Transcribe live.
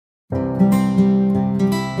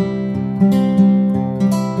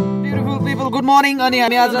good morning अनि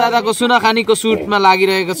हामी आज दादाको सुनाखानीको सुटमा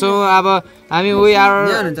लागिरहेको छौँ अब हामी we are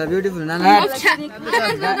beautiful Nana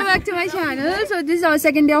welcome back to my channel so this is our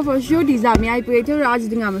second day of our suit हिजो हामी आइपुगेको थियौँ र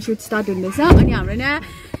आजदेखि हाम्रो सुट स्टार्ट हुँदैछ अनि हाम्रो यहाँ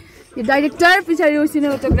यो डाइरेक्टर पछाडि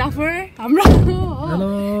सिनेमाटोग्राफर हाम्रो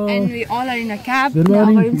and we all are in a cab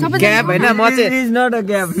cab हैन म चाहिँ इज नट अ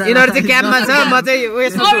क्याब इनहरु चाहिँ क्याबमा छ म चाहिँ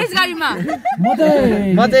उयसमा छु सर्भिस गाडीमा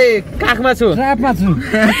म चाहिँ काखमा छु ट्र्यापमा छु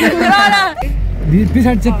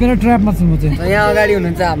पछाडि चेपेर ट्र्यापमा छु म चाहिँ यहाँ अगाडि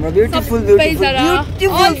हुनुहुन्छ हाम्रो ब्युटिफुल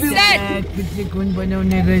कुन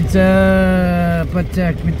बनाउने रहेछ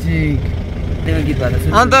पचाक पिचिक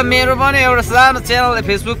अन्त मेरो पनि एउटा सानो च्यानल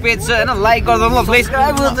फेसबुक पेज छ हैन लाइक गर्दिनु ल please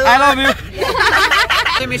I love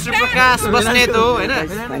you mister प्रकाश बस्नेत हो हैन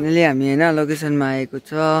फाइनली हामी हैन लोकेसनमा आएको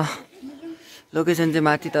छ लोकेसन चाहिँ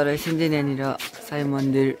माथि तर एकछिन चाहिँ यहाँनिर साई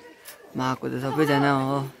मन्दिरमा आएको त सबैजना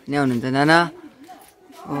हो यहाँ हुनुहुन्छ नाना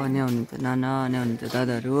हो यहाँ हुनुहुन्छ नाना यहाँ हुनुहुन्छ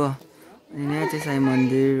दादाहरू हो अनि यहाँ चाहिँ साई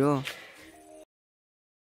मन्दिर हो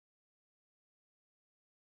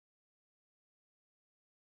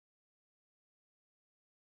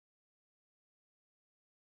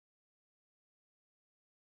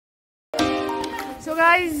So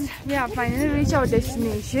guys, we have finally reached our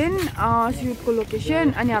destination, shootको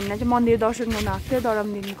location अनि हामीले चाहिँ मन्दिर दर्शन गर्न आएको थियो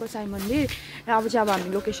धरमदिनको साई मन्दिर र अब चाहिँ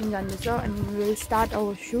हामी लोकेसन जाँदैछ अनि will start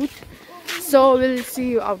our suit so will see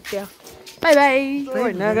you out there bye bye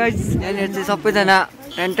हैन गाइस यहाँनिर चाहिँ सबैजना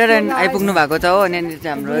टेन्टरेन आइपुग्नु भएको छ हो यहाँनिर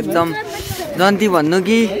चाहिँ हाम्रो एकदम जन्ती भन्नु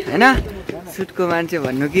कि हैन सुटको मान्छे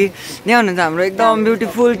भन्नु कि यहाँ हुनुहुन्छ हाम्रो एकदम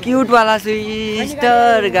ब्युटिफुल क्युट वाला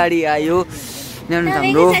स्विस्टर गाडी आयो यहाँ हुनुहुन्छ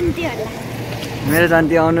हाम्रो मेरो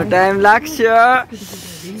जन्ती आउनु टाइम लाग्छ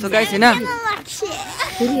सो गाइस हैन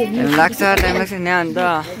टाइम लाग्छ यहाँ अन्त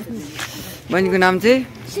बहिनीको नाम चाहिँ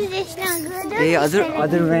ए हजुर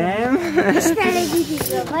हजुर म्याम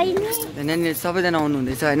यहाँनिर सबैजना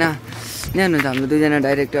आउनुहुँदैछ होइन यहाँ हुनुहुन्छ हाम्रो दुईजना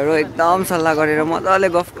डाइरेक्टर हो एकदम सल्लाह गरेर मजाले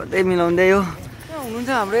गफ गर्दै मिलाउँदै हो हुनुहुन्छ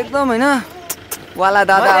हाम्रो एकदम होइन वाला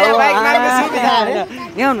दादा हो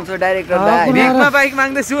यहाँ हुनुहुन्छ डाइरेक्टर ब्यागमा बाइक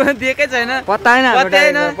माग्दैछु दिएकै छैन पत्ता होइन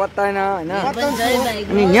होइन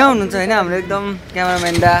अनि यहाँ हुनुहुन्छ होइन हाम्रो एकदम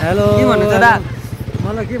क्यामेराम्यान दा हेलो के भन्नुहुन्छ दा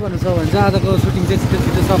मलाई के भन्नु छ भने चाहिँ आजको सुटिङ चाहिँ छिटो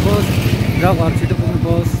छिटो सपोज र घर छिटो पुग्नु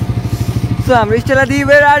पाओस् सो हाम्रो Stella the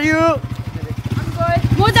where are you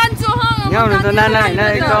म जान्छु यहाँ हुनुहुन्छ नाना होइन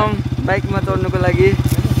एकदम बाइकमा चढ्नुको लागि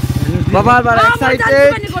बबालबाट एक्साइटेड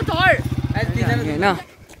होइन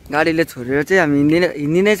गाडीले छोडेर चाहिँ हामी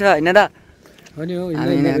हिँड्दिनै छ होइन दा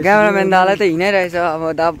हामी क्यामेराम्यान दालाई त हिँडाइरहेछ अब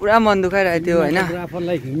दा पुरा मन दुखाइरहेको थियो होइन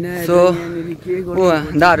सो ऊ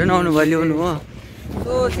दाहरू नआउनु भयो ल्याउनु हो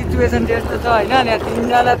सो सिचुएसन त्यस्तो छ होइन यहाँ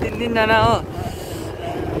तिनजना हो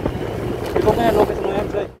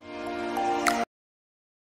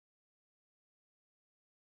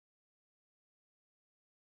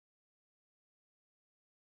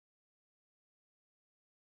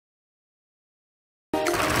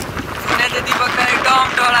एकदम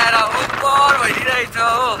डराएर उपर भइदिइरहेछ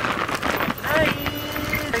हो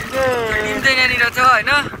यहाँनिर छ होइन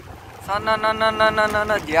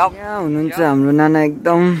यहाँ हुनुहुन्छ हाम्रो नाना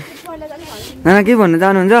एकदम नाना के भन्नु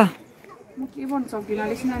चाहनुहुन्छ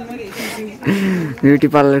ब्युटी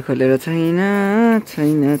पार्लर खोलेर छैन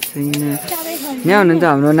यहाँ हुनुहुन्छ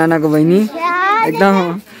हाम्रो नानाको बहिनी एकदम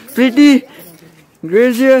प्रिटी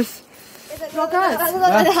ग्रेजियस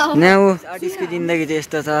यहाँ ऊ आर्टिस्टको जिन्दगी चाहिँ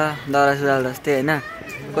यस्तो छ दौरा सुरुवाल जस्तै होइन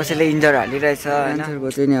कसैले इन्जर हालिरहेछ होइन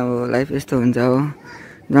चाहिँ नि अब लाइफ यस्तो हुन्छ हो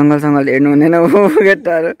जङ्गल हेर्नु हुँदैन हो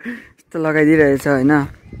केटाहरू यस्तो लगाइदिइरहेछ होइन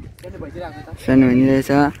सानो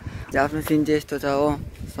भनिरहेछ आफ्नो सिन चाहिँ यस्तो छ हो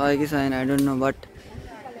सही कि छैन आई डोन्ट नो बट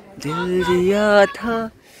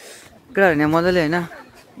कुराहरू यहाँ मजाले होइन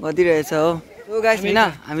गरिदिइरहेछ हो त्यो गाइस होइन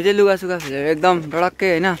हामी चाहिँ लुगासुगा फेरेर एकदम डडक्कै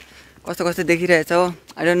होइन कस्तो देखिरहेछ हो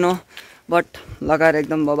आई डोन्ट नो बट लगाएर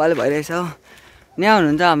एकदम बबाल भइरहेछ हो यहाँ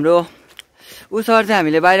हुनुहुन्छ हाम्रो ऊ सर चाहिँ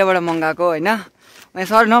हामीले बाहिरबाट मगाएको होइन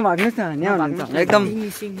सर नभाग्नुहोस् न यहाँ हुनुहुन्छ एकदम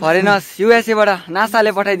फरेनर्स युएसएबाट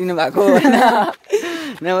नासाले पठाइदिनु भएको होइन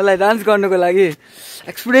यहाँ उसलाई डान्स गर्नुको लागि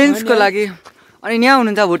एक्सपिरियन्सको लागि अनि यहाँ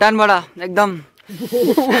हुनुहुन्छ भुटानबाट एकदम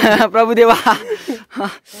प्रभुदेवा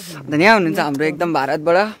यहाँ हुनुहुन्छ हाम्रो एकदम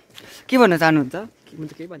भारतबाट के भन्न चाहनुहुन्छ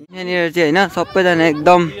यहाँनिर चाहिँ होइन सबैजना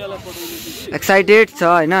एकदम एक्साइटेड छ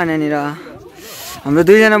होइन यहाँनिर हाम्रो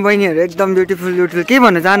दुईजना बहिनीहरू एकदम ब्युटिफुल के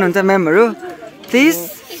भन्न चाहनुहुन्छ म्यामहरू प्लिज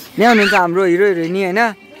यहाँ हुनुहुन्छ हाम्रो हिरो हिरोइनी होइन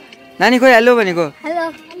नानी खोइ हेलो भनेको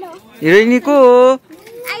हिरोइनी को हो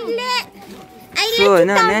सो होइन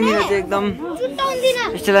यहाँनिर चाहिँ एकदम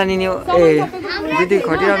स्टेला निनी ए दिदी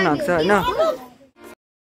खटिरहनु भएको छ होइन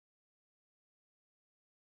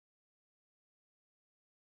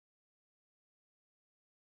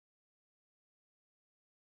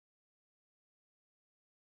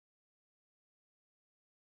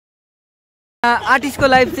आर्टिस्टको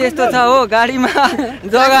लाइफ चाहिँ यस्तो छ हो गाडीमा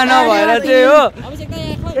जग्गा नभएर चाहिँ हो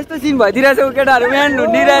यस्तो सिन भइदिरहेछ केटाहरू बिहान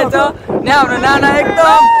ढुन्डिरहेछ यहाँ हाम्रो नाना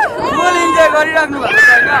एकदम फुल इन्जोय गरिराख्नु भएको छ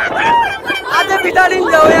होइन अझै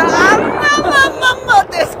बिताडिन्छ हो यहाँ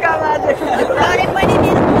त्यसका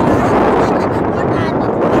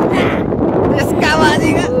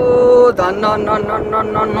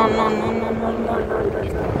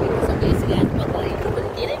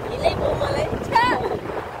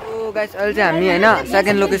गाइस अहिले चाहिँ हामी होइन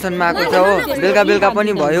सेकेन्ड लोकेसनमा आएको छ हो बेलुका बेलुका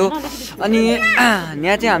पनि भयो अनि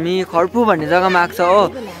यहाँ चाहिँ हामी खर्पु भन्ने जग्गामा आएको छ हो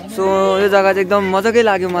सो यो जग्गा चाहिँ एकदम मजाकै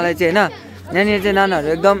लाग्यो मलाई चाहिँ होइन यहाँनिर चाहिँ नानाहरू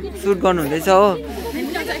एकदम सुट गर्नुहुँदैछ हो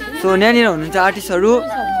सो यहाँनिर हुनुहुन्छ आर्टिस्टहरू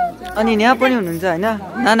अनि यहाँ पनि हुनुहुन्छ होइन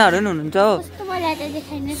नानाहरू पनि हुनुहुन्छ हो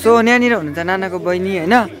सो यहाँनिर हुनुहुन्छ नानाको बहिनी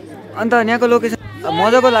होइन अन्त यहाँको लोकेसन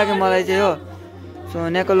मजाको लाग्यो मलाई चाहिँ हो सो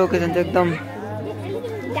यहाँको लोकेसन चाहिँ एकदम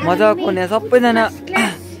मजाको यहाँ सबैजना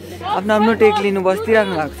आफ्नो आफ्नो टेक लिनु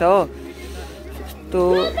बसिदिइराख्नु भएको छ हो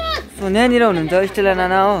सो यहाँनिर हुनुहुन्छ स्टेला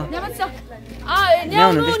नाना हो यहाँ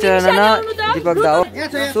हुनुहुन्छ स्टेला नाना दिपक दा हो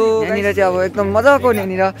सो यहाँनिर चाहिँ अब एकदम मजाको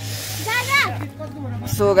यहाँनिर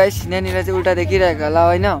सो गाइस यहाँनिर चाहिँ उल्टा देखिरहेको होला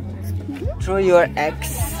होइन थ्रो योर एक्स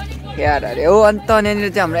हेयर अरे हो अन्त यहाँनिर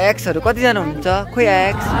चाहिँ हाम्रो एक्सहरू कतिजना हुनुहुन्छ खोइ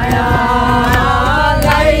एक्स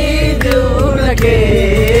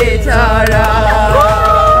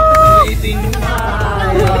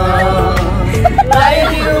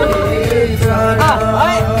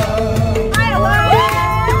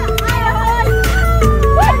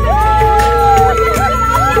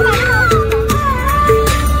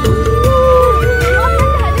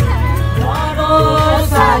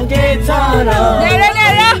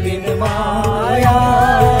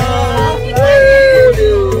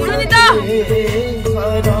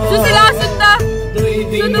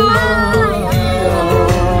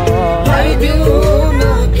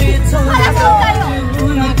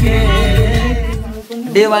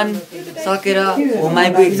डे 1 सकेर होम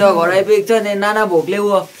आइपुगेको छ घर आइपुगेको छ नाना भोकले ऊ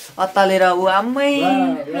अत्तालेर ऊ आम्मै